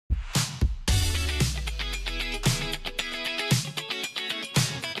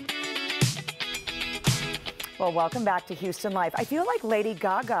Well, welcome back to Houston Life. I feel like Lady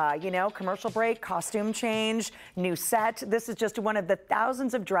Gaga, you know, commercial break, costume change, new set. This is just one of the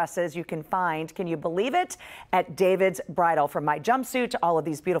thousands of dresses you can find, can you believe it, at David's Bridal. From my jumpsuit to all of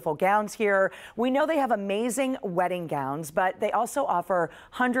these beautiful gowns here. We know they have amazing wedding gowns, but they also offer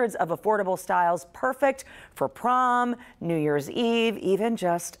hundreds of affordable styles, perfect for prom, New Year's Eve, even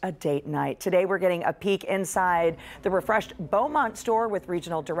just a date night. Today, we're getting a peek inside the refreshed Beaumont store with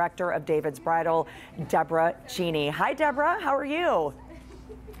Regional Director of David's Bridal, Deborah. Hi, Deborah. How are you?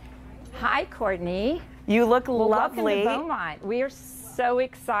 Hi, Courtney. You look lovely. Welcome to Beaumont. We are so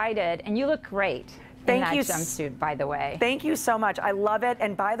excited, and you look great. Thank you. Jumpsuit, by the way. Thank you so much. I love it.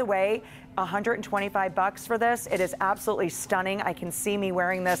 And by the way, $125 for this. It is absolutely stunning. I can see me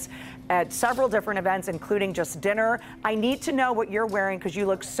wearing this at several different events, including just dinner. I need to know what you're wearing because you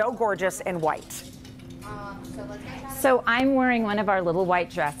look so gorgeous in white. So I'm wearing one of our little white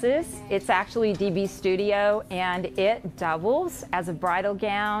dresses. It's actually DB Studio, and it doubles as a bridal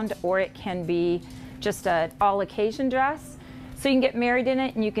gown, or it can be just an all-occasion dress. So you can get married in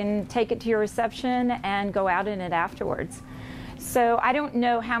it, and you can take it to your reception and go out in it afterwards. So I don't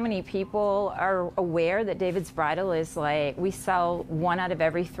know how many people are aware that David's Bridal is we sell 1 out of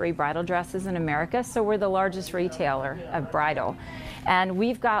every 3 bridal dresses in America, so we're the largest retailer of bridal. And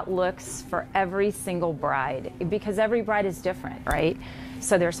we've got looks for every single bride, because every bride is different, right?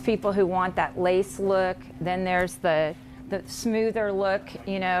 So there's people who want that lace look, then there's the smoother look,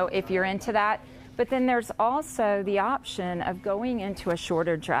 you know, if you're into that. But then there's also the option of going into a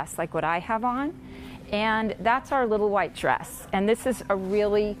shorter dress like what I have on. And that's our little white dress. And this is a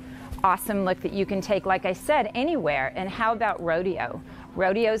really awesome look that you can take, like I said, anywhere. And how about rodeo?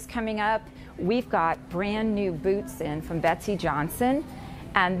 Rodeo's coming up. We've got brand new boots in from Betsy Johnson.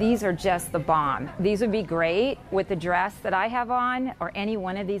 And these are just the bomb. These would be great with the dress that I have on, or any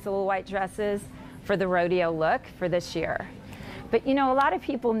one of these little white dresses for the rodeo look for this year. But you know, a lot of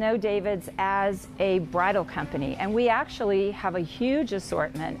people know David's as a bridal company, and we actually have a huge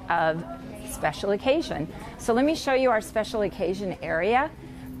assortment of special occasion. So let me show you our special occasion area,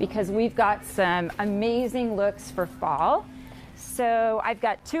 because we've got some amazing looks for fall. So I've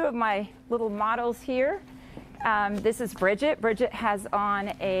got 2 of my little models here. This is Bridget. Bridget has on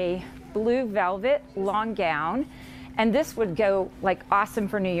a blue velvet long gown. And this would go awesome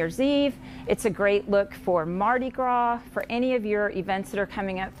for New Year's Eve. It's a great look for Mardi Gras, for any of your events that are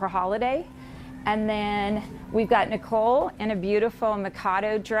coming up for holiday. And then we've got Nicole in a beautiful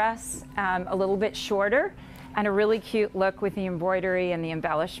Mikado dress, a little bit shorter, and a really cute look with the embroidery and the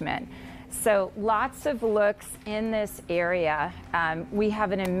embellishment. So lots of looks in this area. We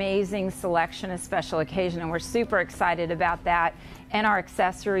have an amazing selection of special occasion, and we're super excited about that. And our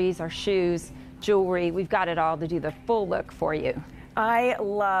accessories, our shoes, jewelry, we've got it all to do the full look for you. I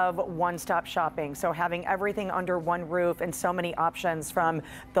love one-stop shopping, so having everything under one roof and so many options, from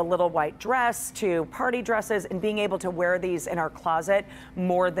the little white dress to party dresses, and being able to wear these in our closet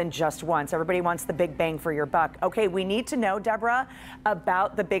more than just once. Everybody wants the big bang for your buck. Okay, we need to know, Deborah,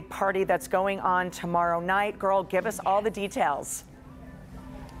 about the big party that's going on tomorrow night. Girl, give us all the details.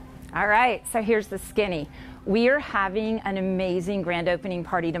 All right, so here's the skinny. We are having an amazing grand opening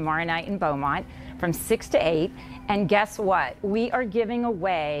party tomorrow night in Beaumont from 6 to 8. And guess what? We are giving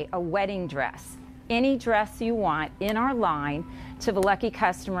away a wedding dress. Any dress you want in our line to the lucky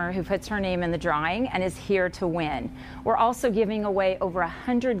customer who puts her name in the drawing and is here to win. We're also giving away over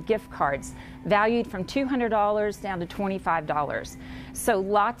 100 gift cards valued from $200 down to $25. So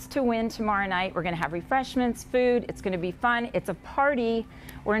lots to win tomorrow night. We're going to have refreshments, food. It's going to be fun. It's a party.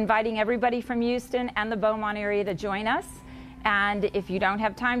 We're inviting everybody from Houston and the Beaumont area to join us. And if you don't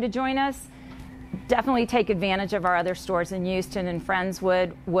have time to join us, definitely take advantage of our other stores in Houston and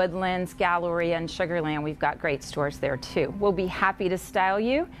Friendswood, Woodlands, Galleria, and Sugarland. We've got great stores there too. We'll be happy to style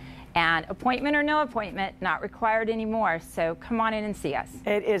you. And appointment or no appointment, not required anymore. So come on in and see us.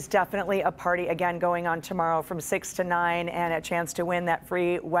 It is definitely a party, again, going on tomorrow from 6 to 9, and a chance to win that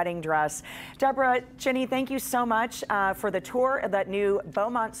free wedding dress. Deborah, Ginny, thank you so much for the tour of that new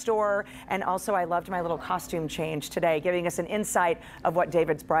Beaumont store. And also, I loved my little costume change today, giving us an insight of what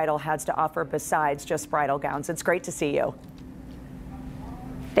David's Bridal has to offer besides just bridal gowns. It's great to see you.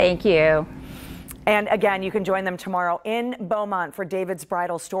 Thank you. And again, you can join them tomorrow in Beaumont for David's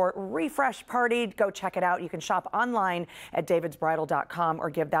Bridal store refresh party. Go check it out. You can shop online at davidsbridal.com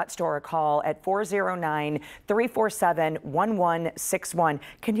or give that store a call at 409-347-1161.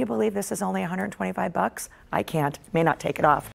 Can you believe this is only $125? I can't. May not take it off.